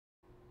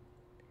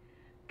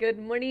Good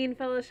morning,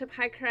 Fellowship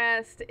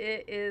Hi-Crest.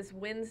 It is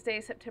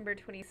Wednesday, September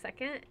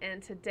 22nd,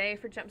 and today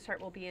for Jumpstart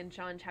we'll be in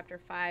John chapter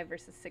 5,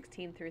 verses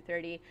 16 through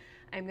 30.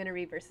 I'm going to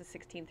read verses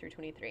 16 through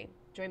 23.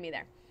 Join me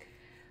there.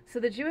 So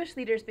the Jewish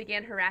leaders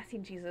began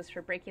harassing Jesus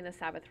for breaking the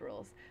Sabbath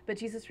rules, but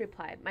Jesus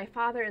replied, "My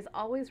Father is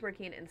always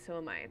working, and so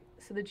am I."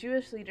 So the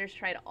Jewish leaders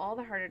tried all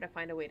the harder to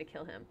find a way to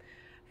kill him.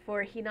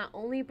 For he not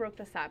only broke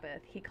the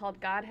Sabbath, he called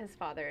God his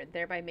Father,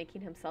 thereby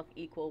making himself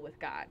equal with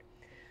God.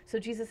 So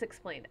Jesus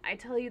explained, "I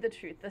tell you the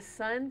truth, the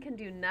Son can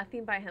do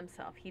nothing by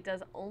himself. He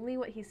does only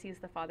what he sees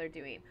the Father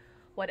doing.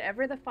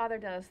 Whatever the Father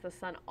does, the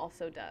Son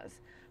also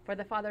does. For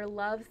the Father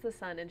loves the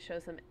Son and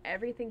shows him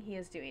everything he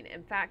is doing.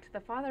 In fact,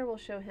 the Father will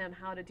show him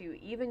how to do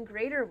even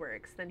greater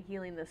works than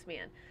healing this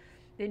man.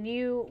 Then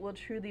you will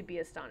truly be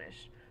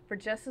astonished. For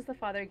just as the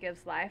Father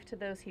gives life to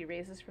those he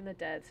raises from the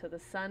dead, so the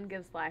Son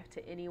gives life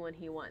to anyone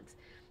he wants.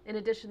 In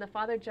addition, the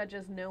Father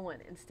judges no one.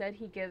 Instead,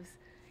 he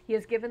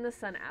has given the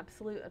Son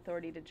absolute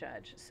authority to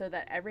judge, so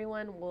that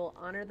everyone will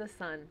honor the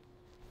Son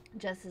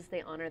just as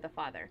they honor the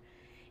Father.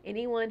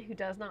 Anyone who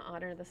does not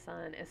honor the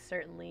Son is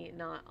certainly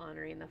not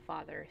honoring the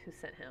Father who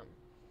sent him."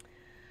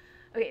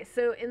 Okay,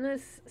 so in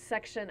this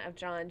section of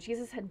John,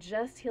 Jesus had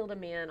just healed a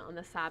man on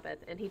the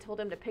Sabbath, and he told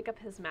him to pick up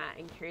his mat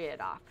and carry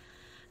it off.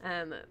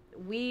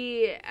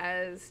 We,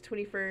 as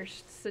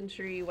 21st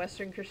century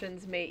Western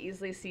Christians, may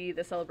easily see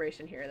the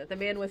celebration here, that the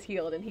man was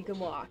healed and he can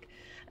walk.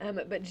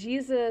 But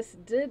Jesus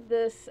did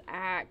this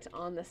act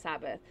on the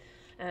Sabbath.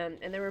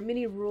 And there were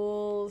many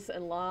rules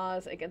and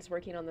laws against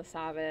working on the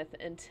Sabbath,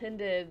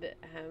 intended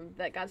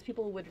that God's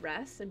people would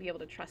rest and be able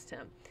to trust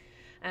him.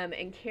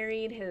 And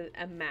carrying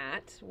a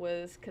mat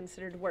was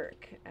considered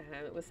work.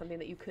 It was something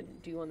that you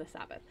couldn't do on the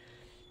Sabbath.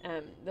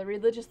 The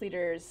religious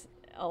leaders,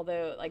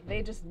 although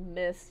they just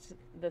missed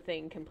the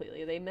thing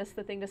completely. They missed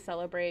the thing to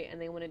celebrate, and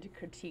they wanted to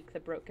critique the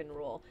broken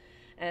rule.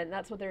 And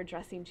that's what they're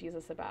addressing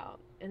Jesus about.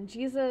 And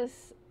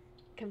Jesus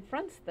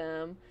confronts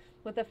them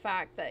with the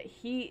fact that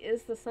he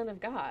is the Son of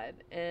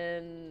God,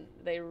 and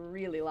they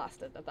really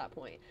lost it at that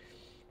point.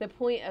 The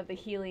point of the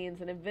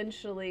healings, and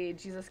eventually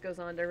Jesus goes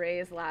on to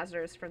raise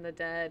Lazarus from the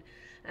dead,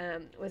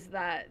 was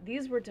that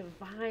these were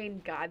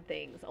divine God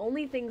things,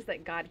 only things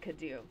that God could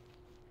do.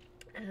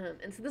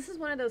 And so this is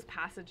one of those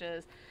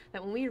passages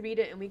that when we read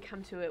it and we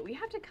come to it, we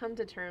have to come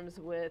to terms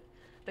with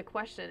the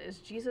question,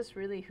 is Jesus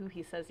really who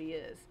he says he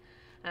is?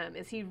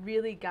 Is he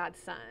really God's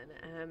Son,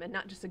 and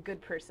not just a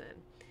good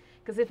person?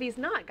 Because if he's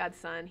not God's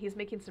Son, he's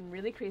making some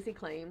really crazy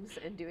claims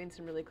and doing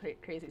some really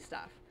crazy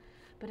stuff.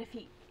 But if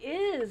he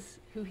is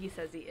who he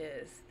says he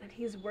is, then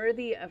he's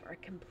worthy of our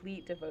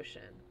complete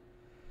devotion.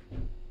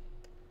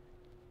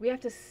 We have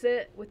to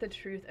sit with the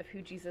truth of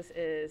who Jesus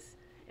is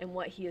and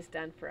what he has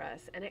done for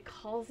us. And it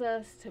calls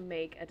us to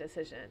make a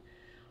decision.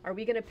 Are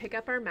we going to pick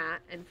up our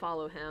mat and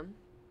follow him?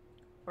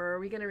 Or are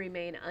we going to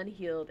remain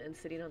unhealed and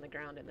sitting on the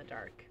ground in the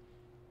dark?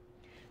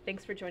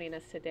 Thanks for joining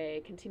us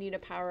today. Continue to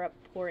power up,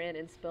 pour in,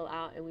 and spill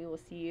out, and we will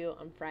see you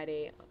on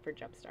Friday for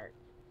Jumpstart.